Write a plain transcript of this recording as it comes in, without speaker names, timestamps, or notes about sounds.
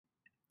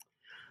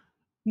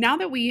Now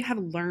that we have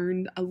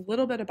learned a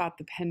little bit about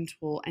the pen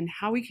tool and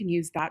how we can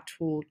use that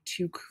tool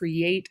to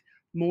create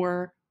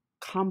more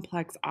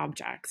complex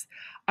objects,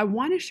 I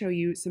want to show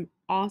you some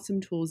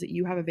awesome tools that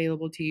you have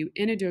available to you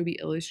in Adobe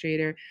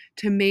Illustrator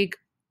to make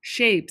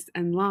shapes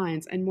and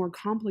lines and more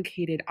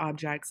complicated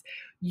objects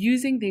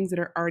using things that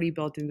are already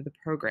built into the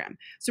program.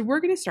 So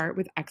we're going to start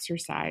with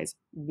exercise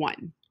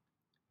 1.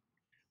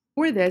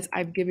 For this,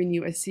 I've given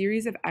you a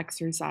series of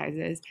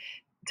exercises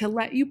to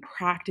let you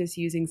practice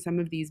using some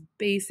of these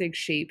basic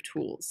shape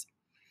tools.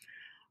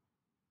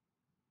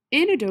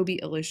 In Adobe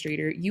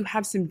Illustrator, you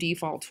have some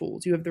default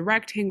tools. You have the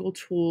rectangle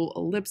tool,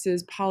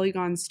 ellipses,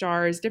 polygons,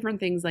 stars, different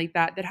things like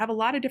that that have a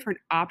lot of different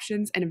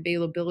options and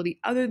availability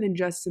other than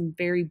just some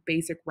very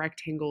basic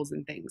rectangles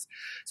and things.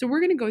 So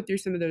we're going to go through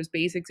some of those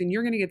basics and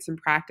you're going to get some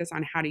practice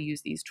on how to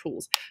use these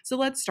tools. So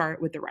let's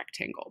start with the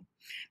rectangle.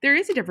 There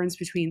is a difference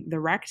between the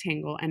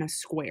rectangle and a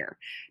square.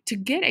 To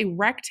get a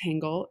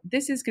rectangle,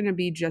 this is going to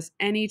be just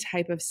any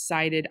type of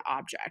sided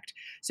object.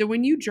 So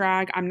when you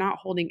drag, I'm not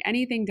holding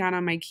anything down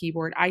on my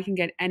keyboard. I can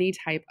get any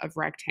type of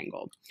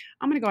rectangle.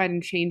 I'm going to go ahead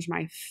and change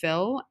my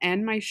fill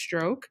and my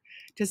stroke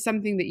to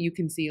something that you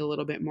can see a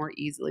little bit more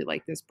easily,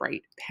 like this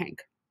bright pink.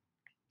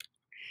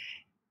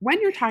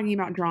 When you're talking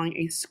about drawing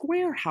a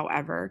square,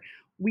 however,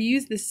 we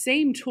use the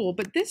same tool,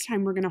 but this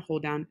time we're going to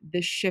hold down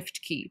the shift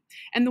key.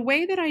 And the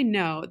way that I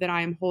know that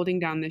I am holding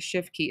down the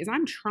shift key is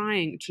I'm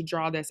trying to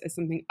draw this as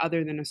something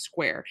other than a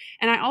square.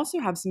 And I also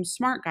have some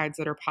smart guides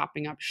that are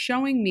popping up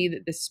showing me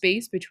that the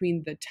space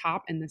between the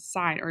top and the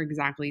side are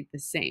exactly the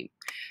same.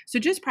 So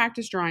just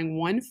practice drawing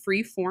one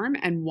free form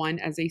and one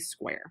as a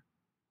square.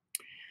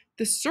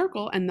 The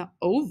circle and the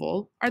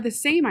oval are the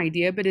same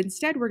idea, but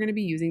instead we're going to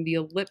be using the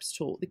ellipse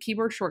tool. The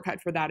keyboard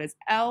shortcut for that is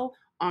L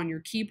on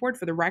your keyboard.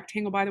 For the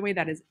rectangle, by the way,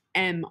 that is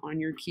M on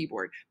your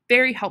keyboard.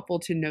 Very helpful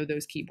to know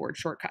those keyboard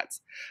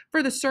shortcuts.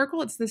 For the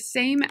circle, it's the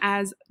same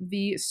as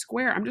the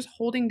square. I'm just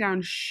holding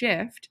down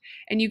shift,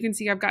 and you can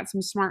see I've got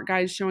some smart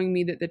guides showing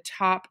me that the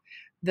top,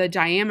 the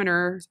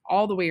diameters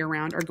all the way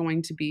around are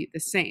going to be the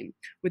same.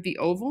 With the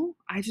oval,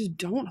 I just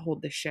don't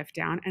hold the shift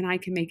down, and I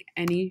can make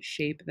any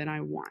shape that I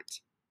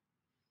want.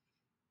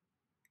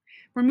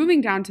 We're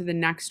moving down to the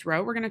next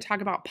row. We're going to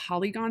talk about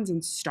polygons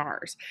and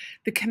stars.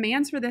 The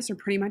commands for this are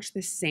pretty much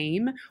the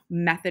same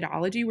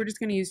methodology. We're just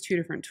going to use two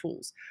different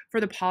tools. For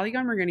the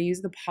polygon, we're going to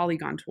use the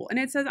polygon tool. And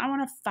it says I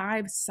want a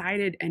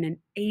 5-sided and an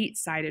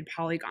 8-sided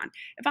polygon.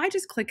 If I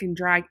just click and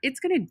drag,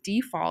 it's going to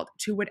default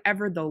to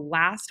whatever the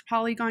last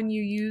polygon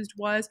you used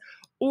was,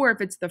 or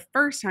if it's the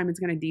first time, it's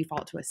going to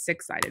default to a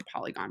 6-sided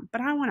polygon, but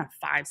I want a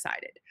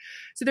 5-sided.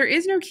 So there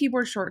is no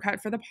keyboard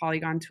shortcut for the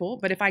polygon tool,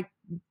 but if I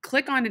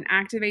click on and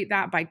activate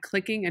that by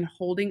clicking and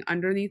holding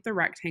underneath the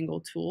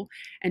rectangle tool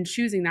and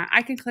choosing that,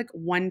 I can click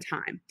one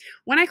time.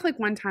 When I click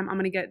one time, I'm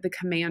going to get the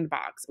command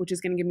box, which is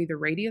going to give me the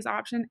radius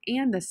option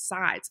and the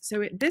sides.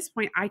 So at this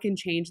point, I can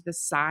change the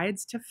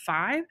sides to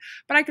 5,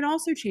 but I can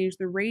also change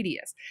the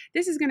radius.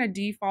 This is going to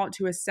default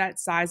to a set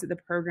size that the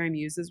program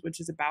uses, which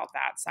is about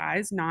that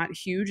size, not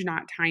huge,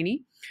 not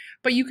tiny.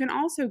 But you can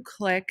also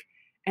click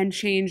and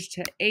change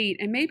to 8,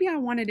 and maybe I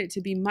wanted it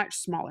to be much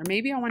smaller.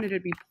 Maybe I wanted it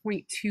to be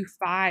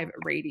 0.25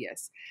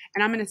 radius.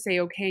 And I'm going to say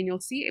okay, and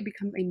you'll see it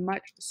becomes a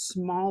much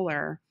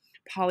smaller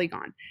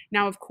polygon.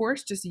 Now, of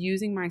course, just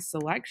using my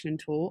selection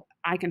tool,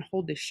 I can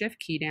hold the shift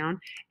key down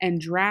and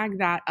drag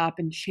that up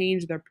and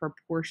change the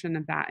proportion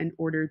of that in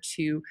order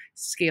to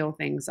scale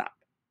things up.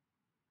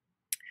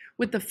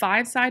 With the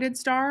 5-sided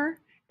star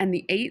and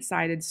the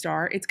 8-sided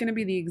star, it's going to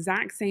be the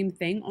exact same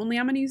thing, only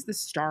I'm going to use the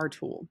star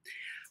tool.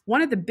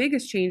 One of the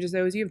biggest changes,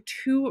 though, is you have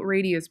 2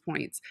 radius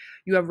points.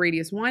 You have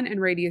radius 1 and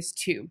radius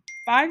 2.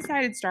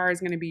 5-sided star is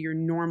going to be your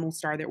normal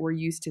star that we're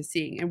used to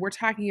seeing. And we're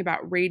talking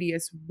about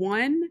radius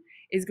 1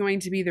 is going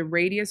to be the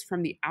radius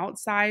from the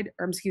outside,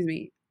 or excuse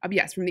me,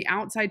 yes, from the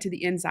outside to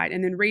the inside.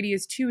 And then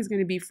radius 2 is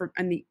going to be from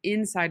on the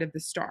inside of the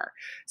star.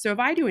 So if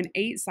I do an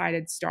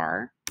 8-sided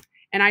star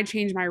and I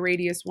change my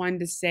radius 1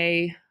 to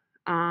say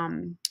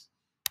 1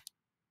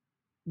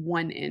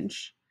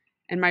 inch,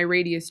 and my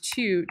radius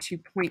 2 to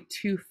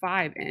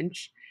 0.25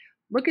 inch,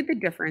 look at the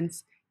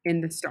difference in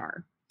the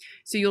star.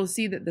 So you'll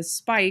see that the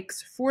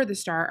spikes for the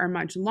star are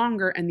much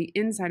longer and the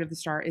inside of the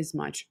star is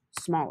much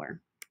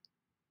smaller.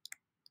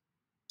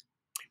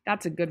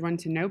 That's a good one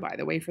to know, by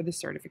the way, for the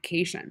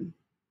certification.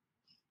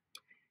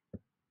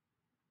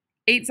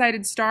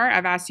 8-sided star,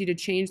 I've asked you to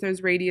change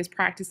those radius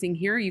practicing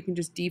here. You can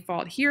just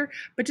default here,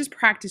 but just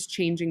practice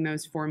changing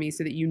those for me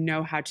so that you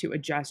know how to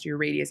adjust your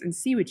radius and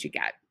see what you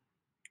get.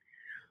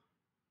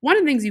 One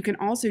of the things you can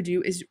also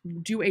do is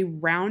do a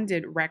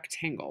rounded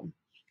rectangle.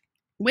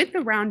 With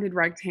the rounded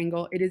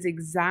rectangle, it is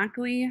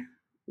exactly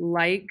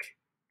like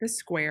the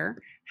square.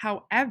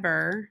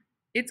 However,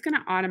 it's going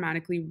to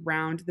automatically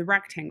round the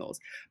rectangles.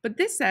 But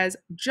this says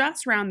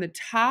just round the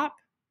top,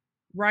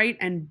 right,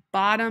 and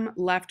bottom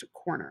left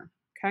corner.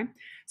 Okay,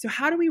 so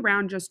how do we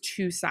round just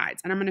two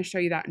sides? And I'm going to show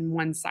you that in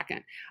 1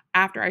 second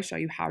after I show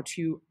you how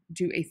to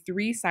do a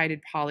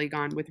three-sided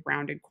polygon with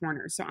rounded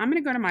corners. So I'm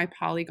going to go to my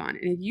polygon,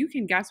 and if you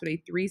can guess what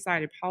a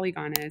three-sided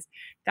polygon is,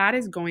 that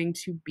is going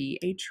to be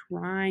a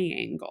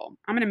triangle.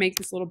 I'm going to make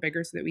this a little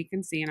bigger so that we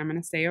can see, and I'm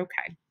going to say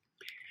okay.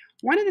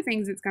 One of the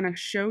things it's going to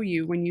show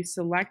you when you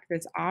select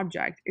this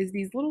object is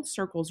these little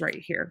circles right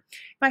here.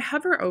 If I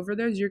hover over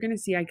those, you're going to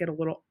see I get a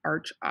little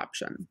arch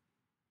option.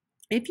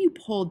 If you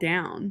pull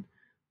down,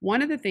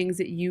 one of the things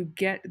that you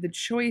get the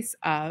choice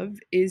of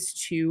is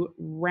to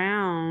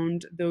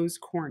round those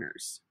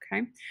corners,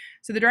 okay?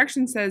 So the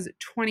direction says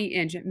 20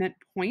 inch. It meant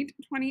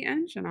 0.20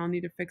 inch, and I'll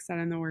need to fix that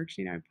in the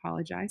worksheet. I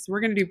apologize. So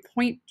we're going to do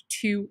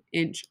 0.2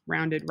 inch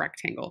rounded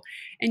rectangle,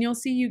 and you'll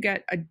see you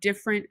get a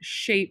different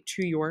shape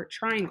to your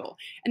triangle.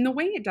 And the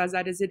way it does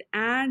that is it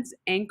adds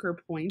anchor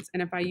points,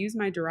 and if I use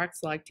my direct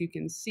select, you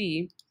can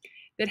see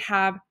that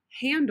have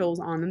handles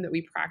on them that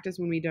we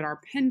practiced when we did our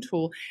pen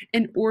tool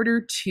in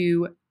order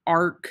to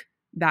arc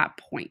that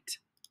point.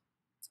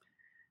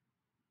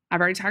 I've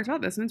already talked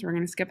about this one, so we're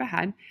going to skip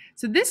ahead.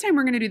 So this time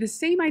we're going to do the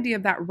same idea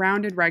of that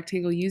rounded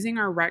rectangle using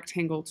our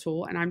rectangle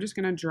tool, and I'm just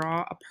going to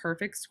draw a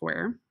perfect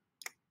square.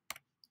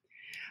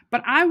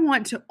 But I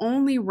want to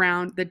only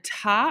round the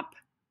top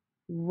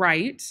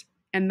right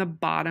and the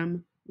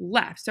bottom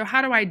left. So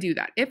how do I do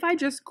that? If I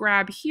just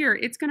grab here,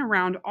 it's going to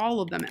round all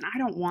of them, and I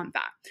don't want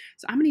that.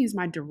 So I'm going to use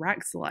my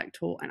direct select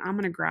tool, and I'm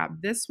going to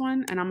grab this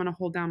one, and I'm going to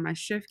hold down my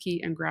shift key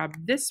and grab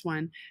this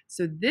one.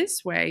 So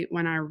this way,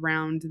 when I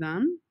round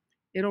them,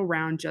 it'll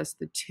round just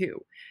the two.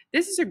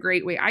 This is a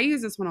great way. I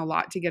use this one a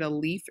lot to get a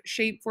leaf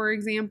shape, for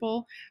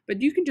example,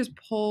 but you can just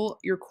pull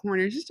your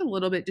corners just a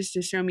little bit just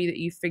to show me that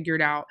you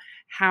figured out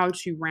how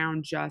to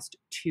round just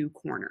two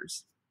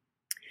corners.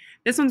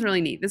 This one's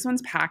really neat. This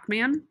one's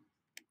Pac-Man.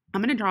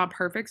 I'm going to draw a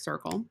perfect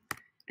circle,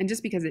 and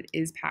just because it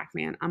is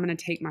Pac-Man, I'm going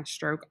to take my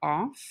stroke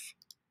off,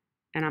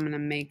 and I'm going to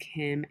make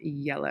him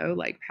yellow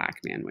like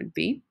Pac-Man would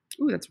be.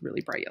 Ooh, that's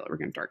really bright yellow. We're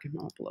going to darken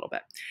him up a little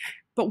bit.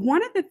 But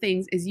one of the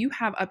things is you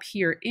have up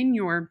here in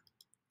your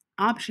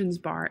options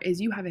bar is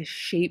you have a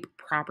shape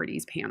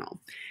properties panel.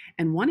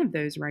 And one of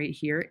those right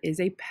here is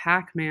a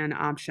Pac-Man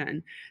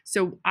option.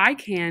 So I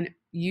can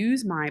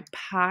use my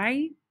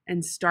pi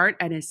and start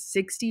at a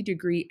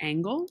 60-degree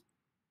angle,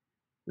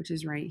 which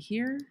is right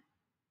here.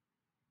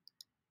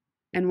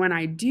 And when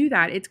I do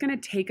that, it's going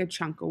to take a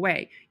chunk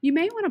away. You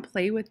may want to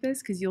play with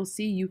this because you'll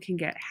see you can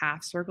get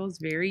half circles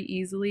very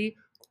easily,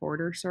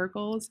 quarter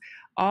circles,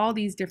 all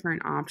these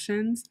different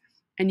options.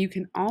 And you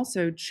can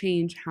also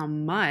change how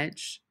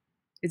much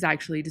is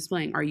actually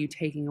displaying. Are you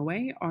taking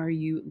away? Or are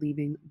you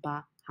leaving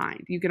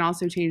behind? You can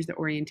also change the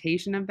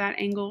orientation of that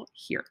angle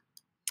here.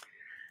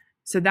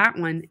 So that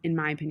one, in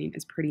my opinion,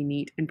 is pretty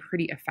neat and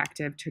pretty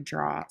effective to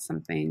draw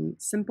something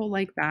simple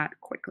like that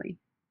quickly.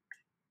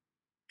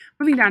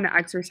 Moving down to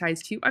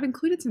exercise 2, I've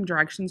included some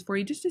directions for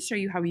you just to show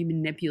you how we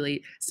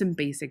manipulate some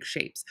basic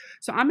shapes.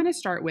 So I'm going to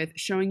start with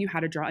showing you how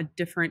to draw a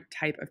different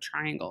type of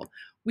triangle.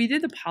 We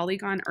did the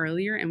polygon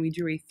earlier and we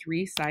drew a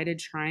three-sided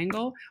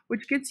triangle,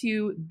 which gets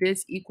you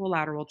this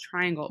equilateral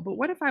triangle. But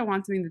what if I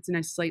want something that's in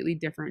a slightly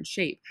different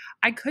shape?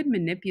 I could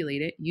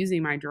manipulate it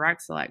using my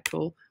direct select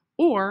tool,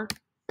 or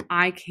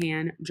I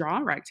can draw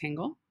a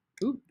rectangle.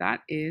 Ooh,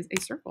 that is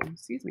a circle.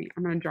 Excuse me.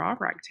 I'm going to draw a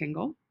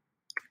rectangle.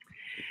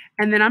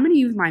 And then I'm going to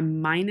use my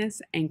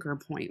minus anchor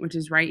point, which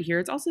is right here.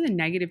 It's also the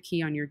negative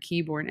key on your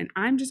keyboard. And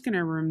I'm just going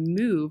to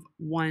remove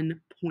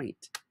 1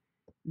 point.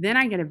 Then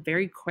I get a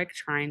very quick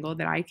triangle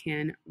that I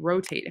can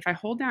rotate. If I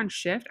hold down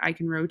shift, I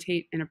can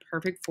rotate in a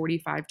perfect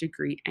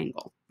 45-degree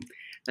angle.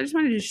 So I just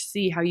wanted to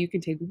see how you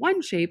can take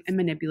one shape and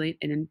manipulate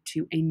it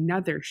into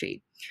another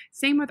shape.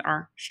 Same with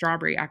our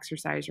strawberry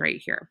exercise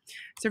right here.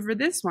 So for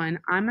this one,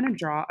 I'm going to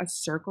draw a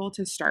circle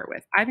to start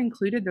with. I've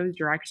included those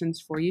directions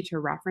for you to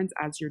reference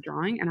as you're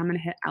drawing, and I'm going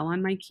to hit L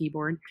on my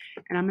keyboard,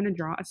 and I'm going to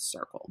draw a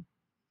circle.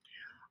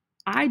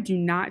 I do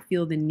not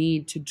feel the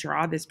need to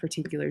draw this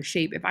particular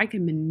shape if I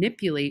can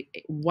manipulate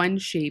one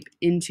shape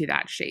into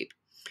that shape.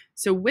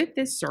 So with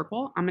this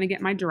circle, I'm going to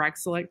get my direct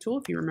select tool.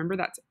 If you remember,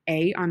 that's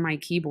A on my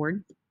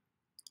keyboard.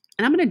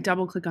 And I'm going to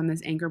double click on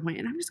this anchor point,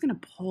 and I'm just going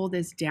to pull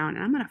this down,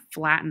 and I'm going to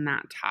flatten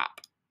that top.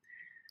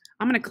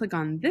 I'm going to click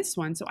on this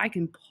one so I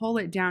can pull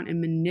it down and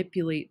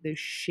manipulate the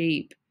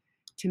shape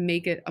to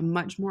make it a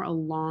much more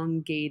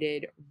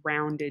elongated,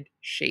 rounded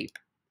shape.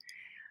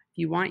 If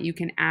you want, you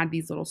can add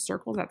these little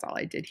circles. That's all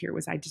I did here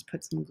was I just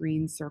put some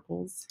green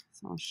circles.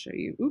 So I'll show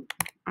you. Oop,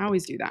 I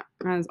always do that.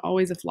 That is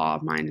always a flaw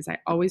of mine is I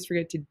always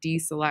forget to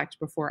deselect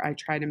before I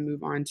try to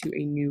move on to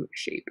a new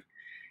shape.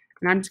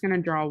 And I'm just going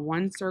to draw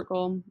one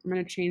circle. I'm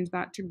going to change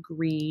that to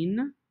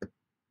green.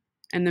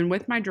 And then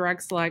with my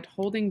direct select,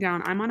 holding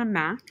down, I'm on a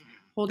Mac,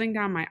 holding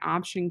down my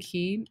option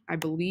key. I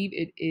believe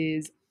it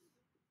is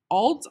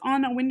Alt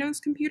on a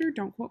Windows computer.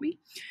 Don't quote me.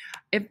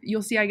 If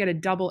you'll see, I get a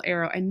double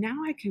arrow. And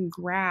now I can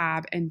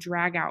grab and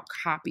drag out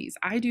copies.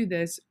 I do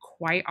this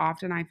quite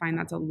often. I find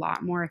that's a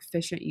lot more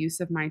efficient use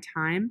of my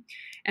time.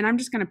 And I'm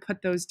just going to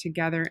put those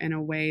together in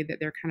a way that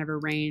they're kind of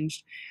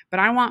arranged.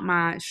 But I want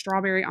my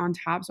strawberry on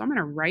top. So I'm going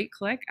to right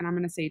click and I'm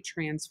going to say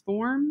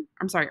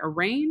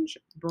arrange,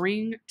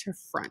 bring to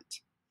front.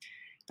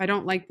 If I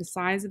don't like the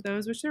size of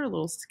those, which they're a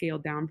little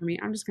scaled down for me,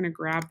 I'm just going to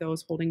grab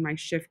those holding my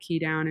shift key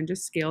down and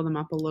just scale them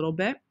up a little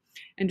bit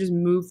and just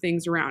move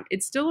things around.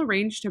 It's still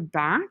arranged to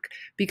back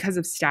because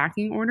of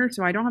stacking order,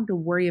 so I don't have to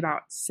worry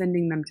about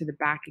sending them to the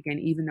back again,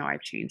 even though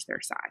I've changed their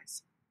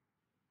size.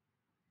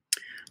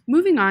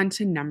 Moving on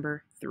to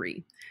number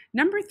 3.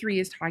 Number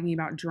 3 is talking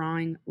about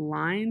drawing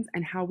lines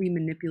and how we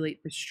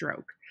manipulate the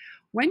stroke.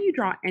 When you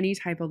draw any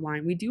type of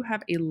line, we do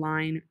have a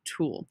line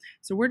tool.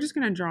 So we're just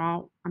going to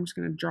draw, I'm just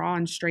going to draw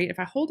on straight. If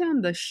I hold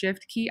down the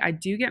shift key, I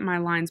do get my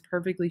lines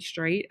perfectly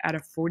straight at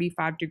a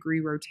 45-degree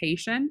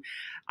rotation.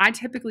 I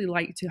typically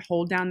like to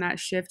hold down that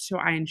shift so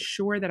I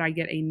ensure that I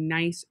get a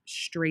nice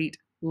straight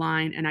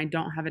line and I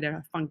don't have it at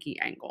a funky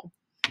angle.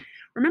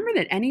 Remember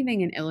that anything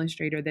in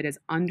Illustrator that is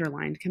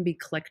underlined can be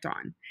clicked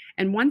on.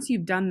 And once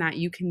you've done that,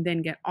 you can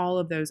then get all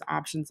of those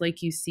options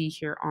like you see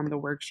here on the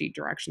worksheet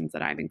directions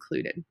that I've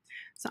included.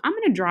 So I'm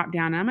going to drop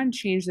down and I'm going to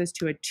change this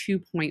to a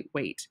 2-point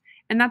weight.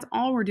 And that's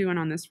all we're doing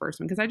on this first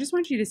one because I just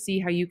want you to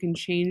see how you can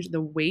change the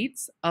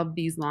weights of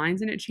these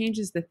lines and it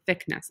changes the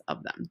thickness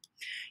of them.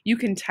 You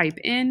can type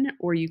in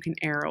or you can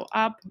arrow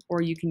up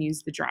or you can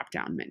use the drop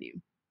down menu.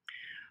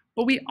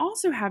 But we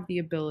also have the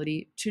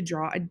ability to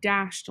draw a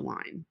dashed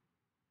line.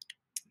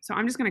 So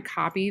I'm just going to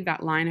copy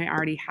that line I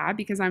already had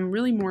because I'm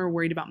really more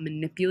worried about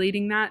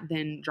manipulating that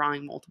than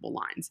drawing multiple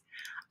lines.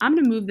 I'm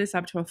going to move this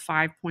up to a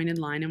 5-pointed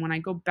line, and when I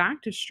go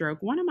back to stroke,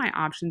 one of my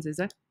options is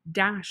a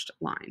dashed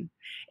line.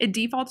 It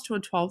defaults to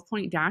a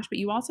 12-point dash, but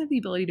you also have the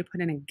ability to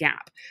put in a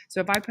gap. So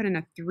if I put in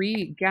a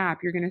 3 gap,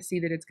 you're going to see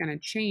that it's going to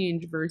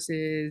change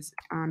versus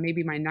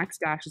maybe my next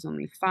dash is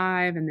only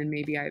 5, and then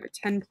maybe I have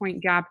a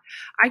 10-point gap.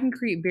 I can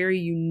create very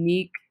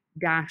unique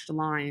dashed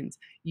lines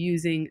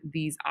using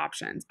these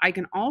options. I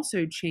can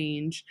also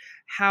change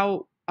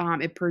how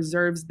it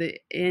preserves the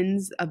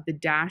ends of the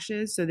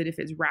dashes so that if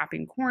it's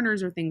wrapping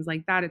corners or things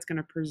like that, it's going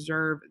to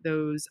preserve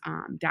those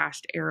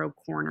dashed arrow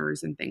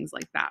corners and things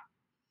like that.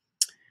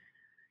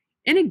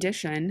 In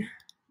addition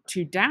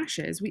to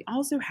dashes, we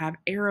also have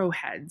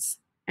arrowheads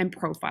and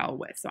profile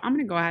width. So I'm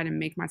going to go ahead and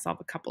make myself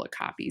a couple of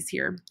copies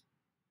here.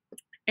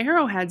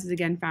 Arrowheads is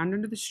again found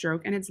under the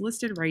stroke and it's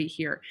listed right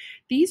here.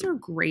 These are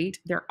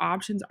great. They're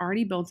options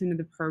already built into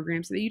the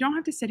program so that you don't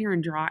have to sit here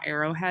and draw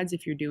arrowheads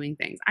if you're doing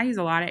things. I use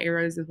a lot of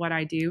arrows is what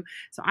I do.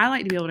 So I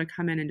like to be able to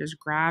come in and just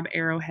grab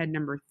arrowhead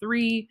number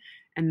 3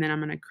 and then I'm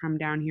going to come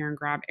down here and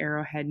grab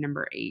arrowhead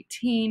number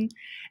 18.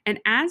 And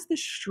as the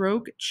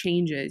stroke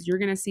changes, you're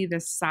going to see the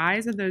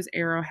size of those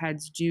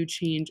arrowheads do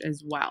change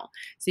as well.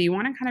 So you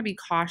want to kind of be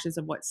cautious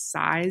of what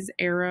size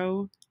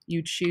arrow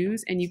you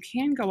choose, and you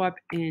can go up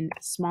in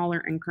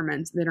smaller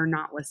increments that are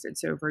not listed.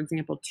 So for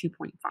example,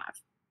 2.5.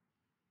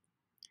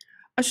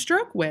 A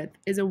stroke width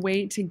is a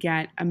way to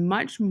get a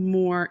much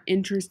more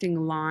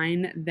interesting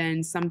line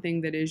than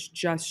something that is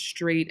just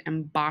straight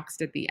and boxed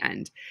at the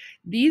end.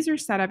 These are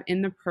set up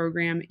in the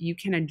program. You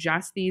can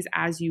adjust these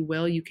as you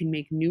will. You can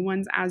make new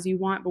ones as you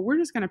want, but we're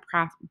just going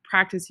to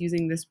practice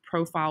using this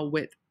profile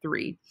width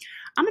 3.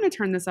 I'm going to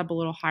turn this up a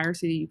little higher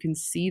so that you can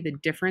see the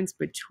difference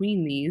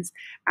between these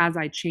as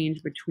I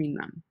change between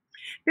them.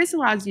 This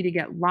allows you to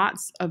get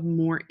lots of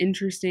more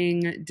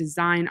interesting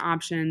design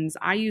options.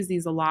 I use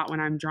these a lot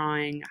when I'm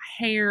drawing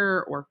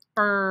hair or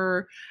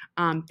fur,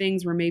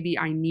 things where maybe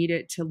I need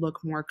it to look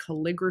more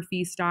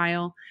calligraphy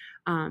style.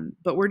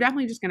 But we're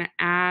definitely just going to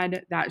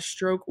add that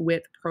stroke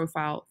width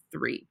profile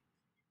 3.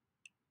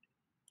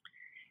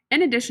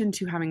 In addition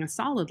to having a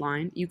solid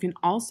line, you can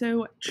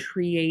also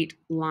create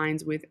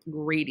lines with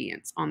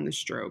gradients on the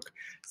stroke.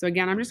 So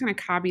again, I'm just going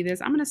to copy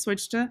this. I'm going to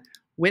switch to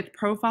width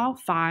profile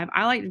 5.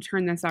 I like to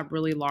turn this up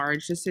really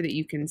large just so that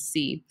you can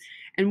see.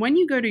 And when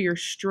you go to your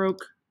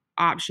stroke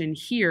option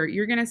here,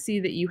 you're going to see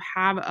that you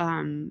have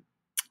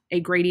a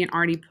gradient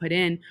already put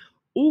in,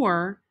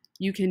 or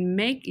you can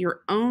make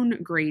your own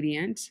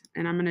gradient.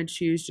 And I'm going to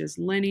choose just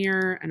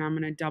linear, and I'm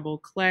going to double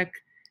click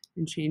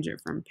and change it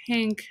from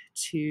pink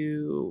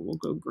to, we'll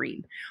go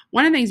green.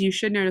 One of the things you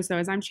should notice though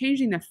is I'm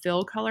changing the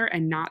fill color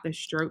and not the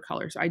stroke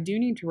color. So I do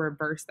need to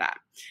reverse that.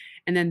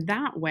 And then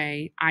that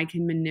way I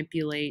can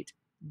manipulate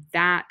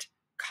that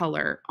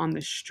color on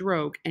the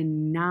stroke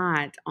and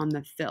not on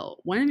the fill.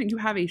 When you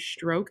have a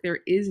stroke, there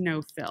is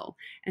no fill.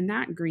 And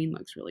that green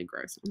looks really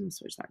gross. I'm gonna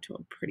switch that to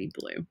a pretty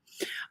blue.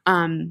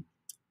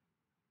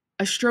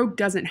 A stroke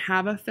doesn't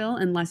have a fill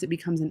unless it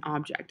becomes an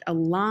object. A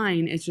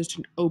line is just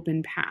an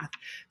open path.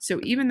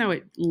 So even though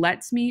it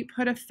lets me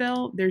put a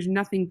fill, there's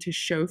nothing to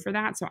show for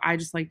that. So I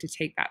just like to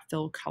take that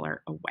fill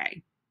color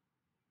away.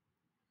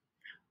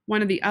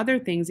 One of the other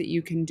things that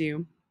you can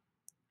do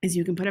is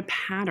you can put a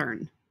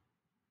pattern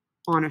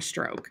on a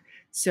stroke.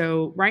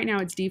 So right now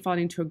it's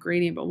defaulting to a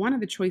gradient, but one of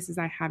the choices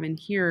I have in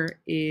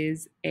here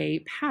is a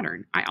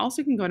pattern. I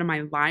also can go to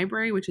my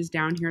library, which is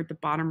down here at the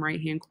bottom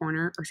right-hand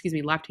corner, or excuse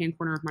me, left-hand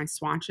corner of my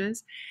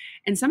swatches.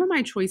 And some of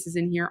my choices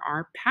in here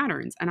are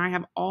patterns, and I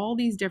have all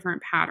these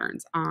different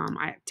patterns.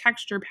 I have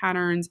texture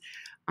patterns,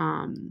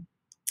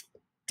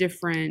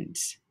 different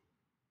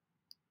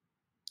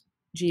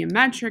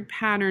geometric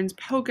patterns,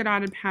 polka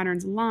dotted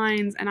patterns,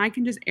 lines, and I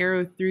can just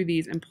arrow through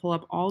these and pull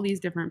up all these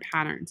different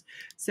patterns.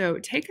 So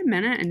take a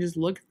minute and just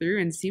look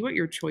through and see what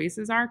your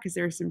choices are, because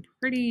there's some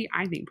pretty,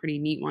 I think, pretty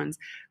neat ones.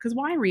 Because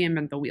why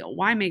reinvent the wheel?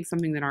 Why make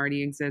something that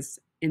already exists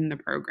in the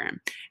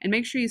program? And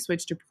make sure you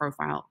switch to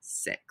profile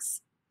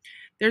 6.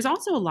 There's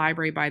also a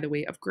library, by the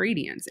way, of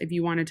gradients if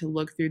you wanted to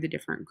look through the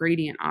different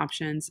gradient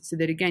options so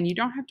that, again, you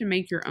don't have to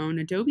make your own.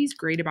 Adobe's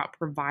great about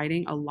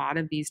providing a lot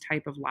of these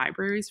type of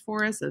libraries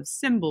for us of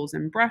symbols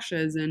and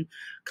brushes and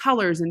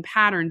colors and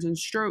patterns and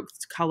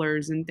strokes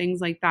colors and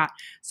things like that.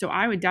 So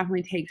I would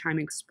definitely take time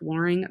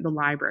exploring the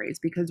libraries,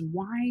 because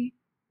why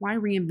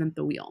reinvent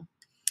the wheel?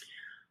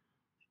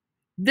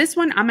 This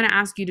one, I'm going to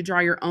ask you to draw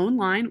your own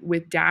line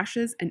with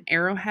dashes, an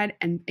arrowhead,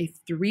 and a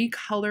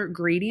 3-color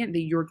gradient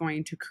that you're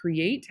going to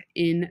create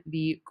in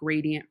the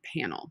gradient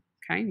panel.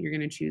 Okay, you're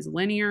going to choose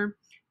linear.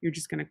 You're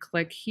just going to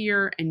click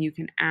here, and you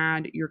can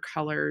add your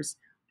colors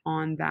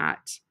on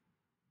that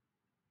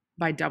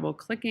by double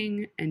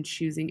clicking and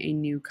choosing a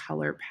new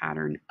color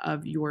pattern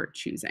of your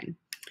choosing.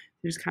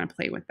 You just kind of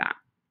play with that.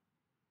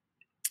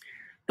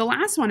 The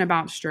last one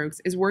about strokes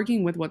is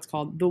working with what's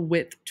called the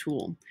width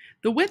tool.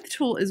 The width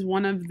tool is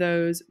one of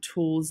those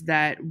tools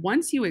that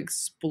once you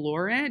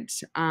explore it,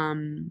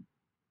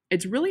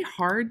 it's really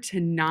hard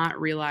to not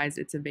realize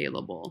it's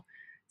available.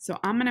 So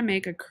I'm going to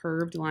make a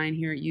curved line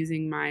here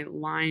using my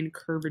line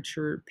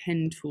curvature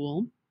pen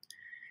tool.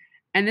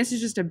 And this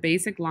is just a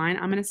basic line.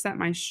 I'm going to set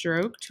my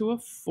stroke to a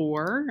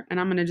 4, and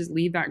I'm going to just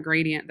leave that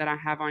gradient that I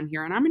have on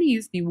here. And I'm going to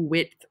use the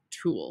width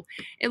tool.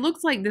 It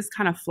looks like this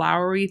kind of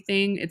flowery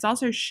thing. It's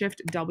also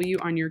Shift W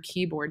on your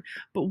keyboard.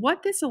 But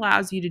what this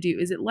allows you to do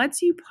is it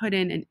lets you put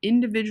in an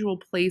individual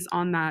place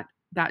on that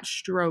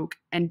stroke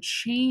and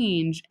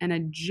change and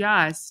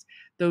adjust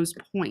those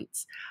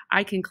points.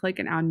 I can click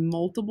and add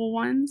multiple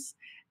ones,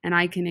 and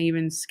I can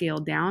even scale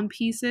down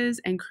pieces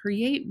and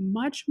create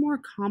much more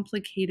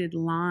complicated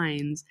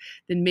lines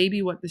than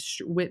maybe what the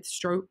width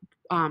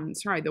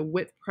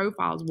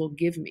profiles will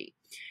give me.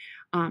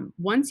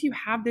 Once you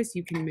have this,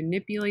 you can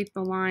manipulate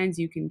the lines,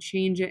 you can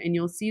change it, and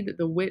you'll see that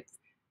the width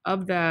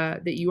of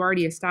that you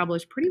already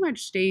established pretty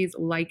much stays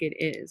like it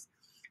is.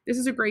 This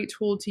is a great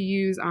tool to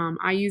use.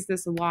 I use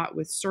this a lot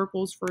with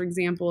circles, for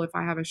example. If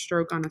I have a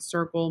stroke on a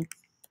circle,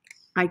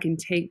 I can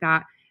take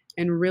that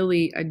and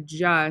really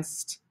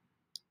adjust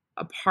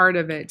a part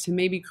of it to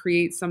maybe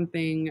create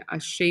something, a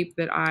shape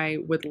that I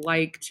would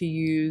like to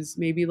use,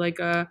 maybe like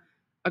a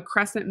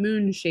crescent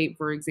moon shape,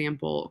 for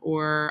example.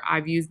 Or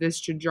I've used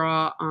this to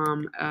draw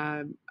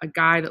a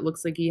guy that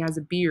looks like he has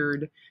a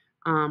beard.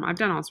 I've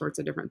done all sorts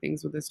of different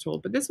things with this tool,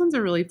 but this one's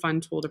a really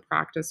fun tool to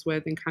practice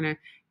with and kind of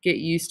get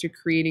used to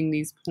creating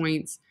these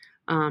points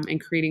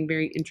and creating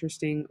very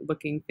interesting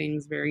looking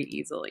things very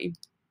easily.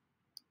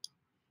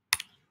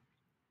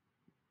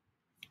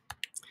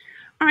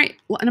 All right,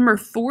 well, number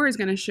 4 is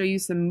going to show you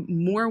some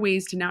more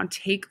ways to now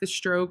take the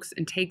strokes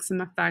and take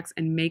some effects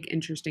and make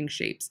interesting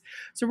shapes.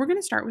 So we're going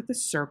to start with the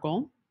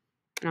circle,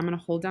 and I'm going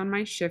to hold down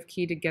my Shift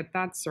key to get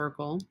that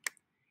circle.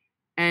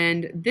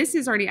 And this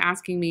is already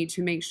asking me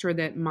to make sure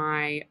that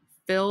my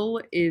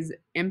fill is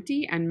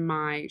empty and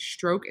my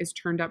stroke is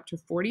turned up to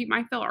 40.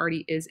 My fill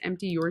already is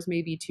empty. Yours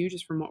may be too,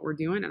 just from what we're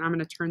doing. And I'm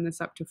going to turn this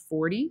up to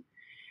 40.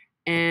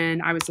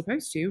 And I was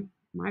supposed to,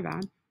 my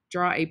bad,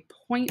 draw a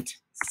 0.6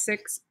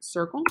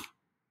 circle.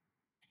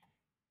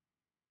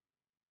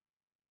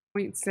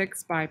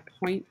 0.6 by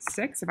 0.6.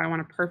 If I want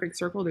a perfect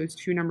circle, those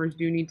two numbers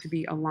do need to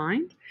be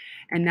aligned.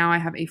 And now I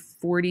have a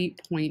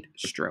 40-point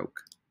stroke.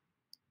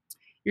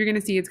 You're going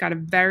to see it's got a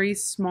very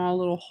small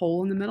little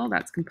hole in the middle.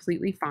 That's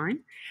completely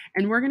fine.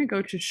 And we're going to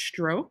go to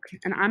stroke,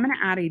 and I'm going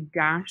to add a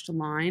dashed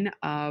line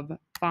of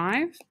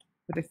 5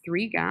 with a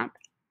 3 gap,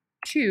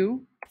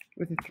 2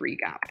 with a 3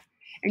 gap.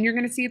 And you're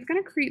going to see it's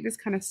going to create this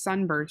kind of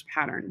sunburst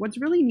pattern. What's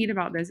really neat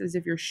about this is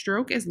if your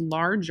stroke is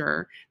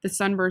larger, the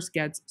sunburst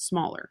gets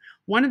smaller.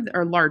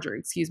 Larger,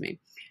 excuse me.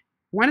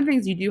 One of the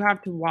things you do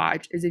have to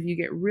watch is if you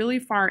get really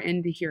far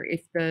into here,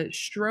 if the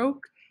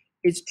stroke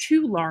is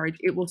too large,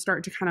 it will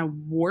start to kind of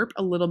warp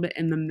a little bit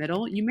in the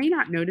middle. You may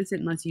not notice it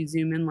unless you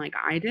zoom in like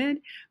I did,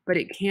 but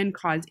it can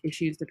cause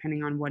issues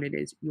depending on what it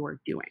is you're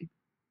doing.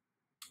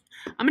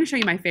 I'm going to show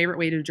you my favorite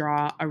way to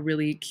draw a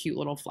really cute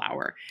little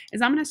flower.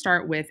 Is I'm going to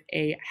start with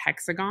a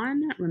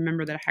hexagon.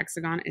 Remember that a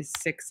hexagon is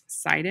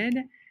 6-sided,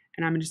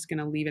 and I'm just going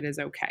to leave it as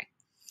okay.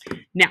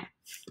 Now,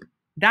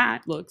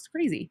 that looks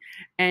crazy,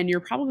 and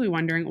you're probably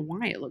wondering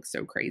why it looks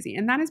so crazy,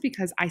 and that is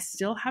because I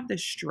still have the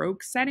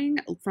stroke setting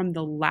from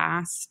the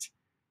last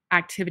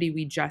activity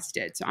we just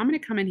did. So I'm going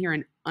to come in here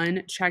and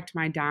uncheck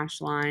my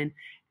dash line,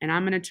 and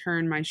I'm going to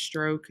turn my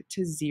stroke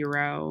to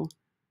 0.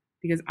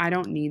 because I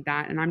don't need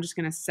that. And I'm just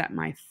going to set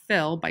my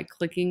fill by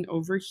clicking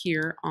over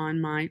here on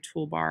my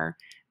toolbar,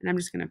 and I'm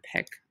just going to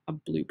pick a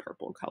blue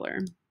purple color.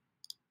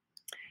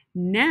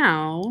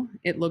 Now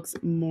it looks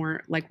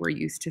more like we're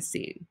used to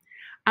seeing.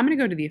 I'm going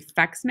to go to the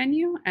effects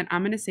menu and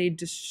I'm going to say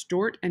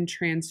distort and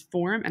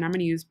transform, and I'm going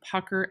to use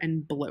pucker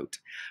and bloat.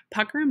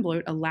 Pucker and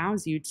bloat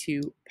allows you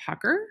to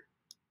pucker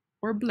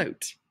or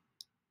bloat.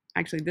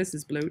 Actually, this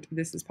is bloat,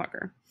 this is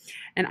pucker.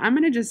 And I'm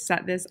going to just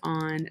set this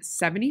on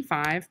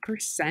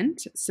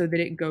 75% so that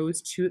it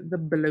goes to the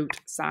bloat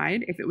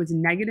side. If it was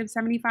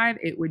 -75,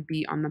 it would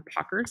be on the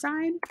pucker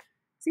side.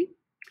 See?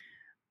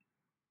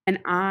 And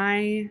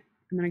I'm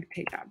going to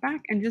take that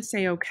back and just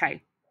say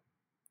okay.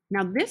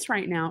 Now this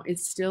right now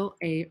is still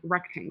a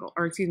rectangle,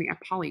 or excuse me, a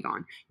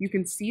polygon. You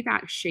can see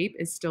that shape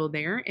is still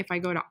there. If I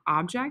go to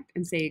object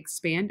and say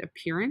expand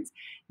appearance,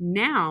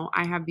 now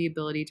I have the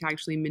ability to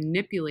actually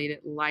manipulate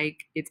it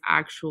like it's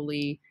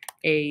actually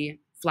a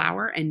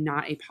flower and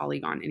not a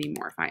polygon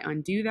anymore. If I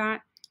undo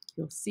that,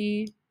 you'll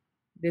see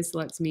this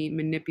lets me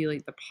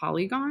manipulate the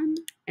polygon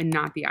and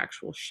not the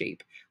actual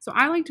shape. So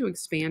I like to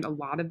expand a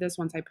lot of this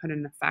once I put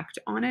an effect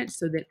on it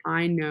so that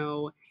I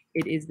know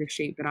it is the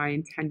shape that I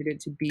intended it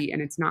to be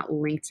and it's not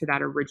linked to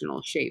that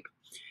original shape.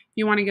 If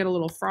you want to get a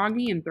little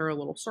froggy and throw a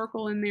little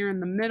circle in there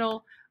in the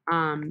middle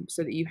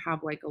so that you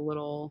have like a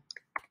little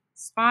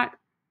spot,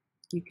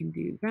 you can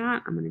do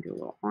that. I'm going to do a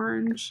little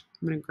orange.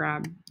 I'm going to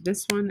grab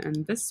this one, and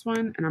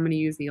I'm going to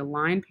use the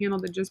align panel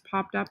that just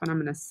popped up, and I'm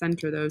going to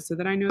center those so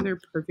that I know they're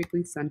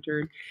perfectly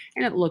centered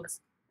and it looks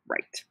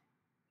right.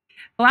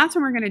 The last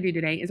one we're going to do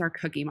today is our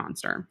Cookie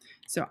Monster.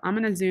 So I'm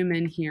going to zoom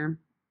in here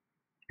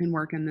and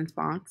work in this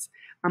box.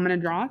 I'm going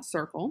to draw a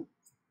circle.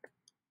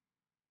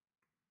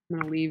 I'm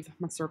going to leave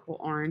my circle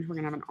orange. We're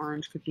going to have an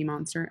orange Cookie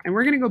Monster. And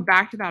we're going to go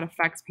back to that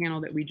effects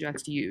panel that we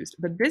just used.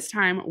 But this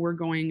time we're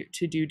going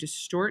to do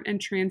distort and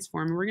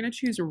transform. And we're going to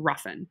choose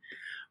roughen.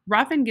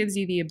 Roughen gives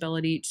you the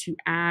ability to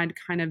add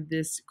kind of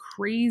this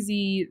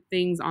crazy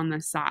things on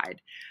the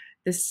side.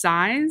 The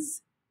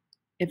size,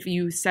 if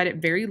you set it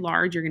very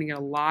large, you're going to get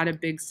a lot of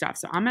big stuff.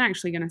 So I'm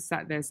actually going to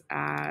set this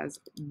as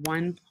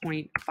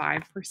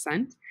 1.5%.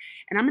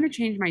 And I'm going to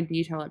change my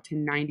detail up to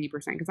 90%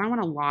 because I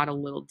want a lot of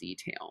little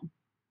detail.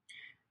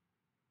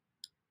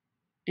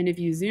 And if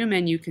you zoom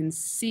in, you can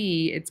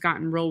see it's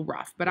gotten real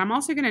rough. But I'm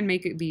also going to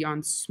make it be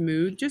on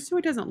smooth just so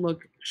it doesn't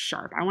look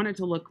sharp. I want it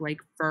to look like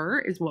fur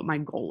is what my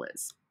goal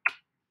is.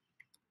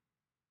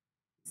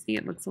 See,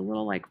 it looks a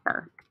little like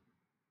fur.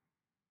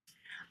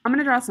 I'm going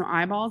to draw some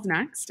eyeballs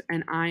next,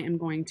 and I am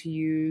going to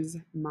use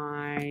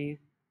my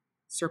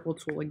circle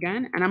tool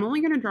again. And I'm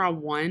only going to draw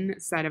one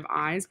set of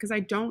eyes because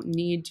I don't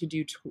need to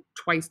do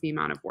twice the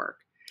amount of work.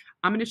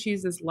 I'm going to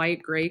choose this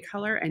light gray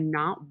color and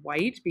not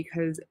white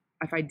because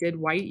if I did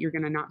white, you're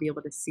going to not be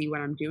able to see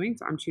what I'm doing.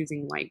 So I'm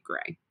choosing light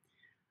gray.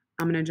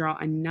 I'm going to draw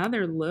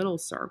another little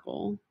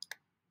circle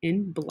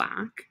in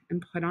black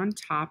and put on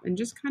top and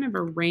just kind of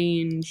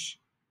arrange,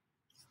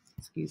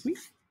 excuse me,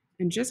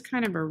 and just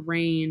kind of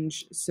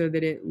arrange so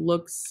that it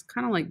looks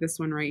kind of like this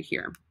one right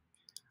here.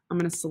 I'm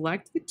going to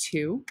select the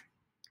two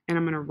and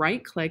I'm going to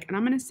right click and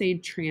I'm going to say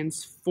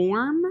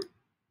transform.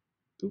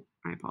 Oop,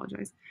 I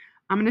apologize.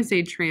 I'm going to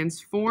say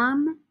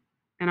transform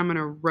and I'm going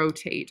to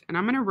rotate, and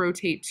I'm going to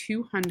rotate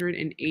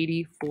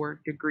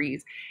 284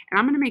 degrees, and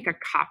I'm going to make a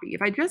copy.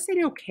 If I just say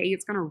okay,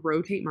 it's going to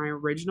rotate my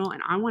original,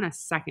 and I want a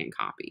second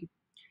copy.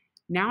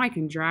 Now I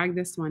can drag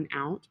this one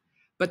out,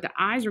 but the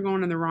eyes are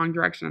going in the wrong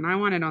direction, and I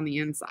want it on the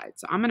inside.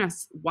 So I'm going to,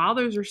 while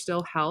those are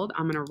still held,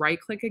 I'm going to right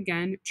click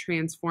again,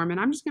 transform, and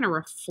I'm just going to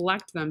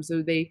reflect them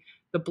so the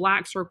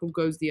black circle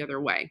goes the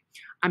other way.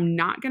 I'm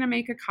not going to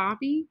make a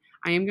copy.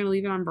 I am going to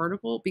leave it on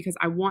vertical because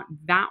I want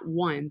that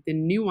one, the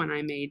new one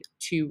I made,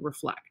 to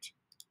reflect.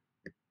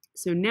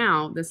 So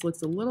now this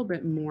looks a little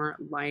bit more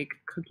like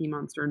Cookie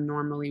Monster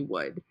normally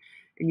would.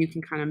 And you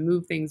can kind of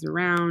move things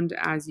around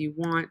as you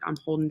want. I'm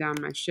holding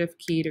down my shift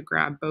key to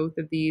grab both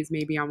of these.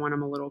 Maybe I want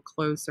them a little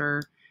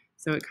closer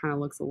so it kind of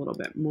looks a little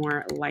bit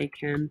more like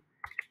him.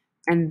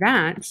 And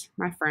that,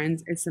 my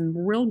friends, is some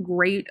real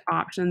great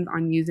options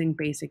on using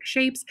basic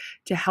shapes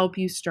to help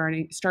you start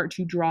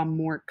to draw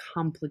more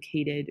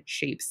complicated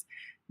shapes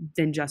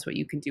than just what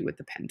you can do with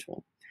the pen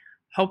tool.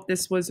 Hope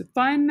this was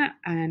fun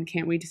and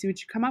can't wait to see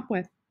what you come up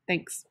with.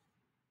 Thanks.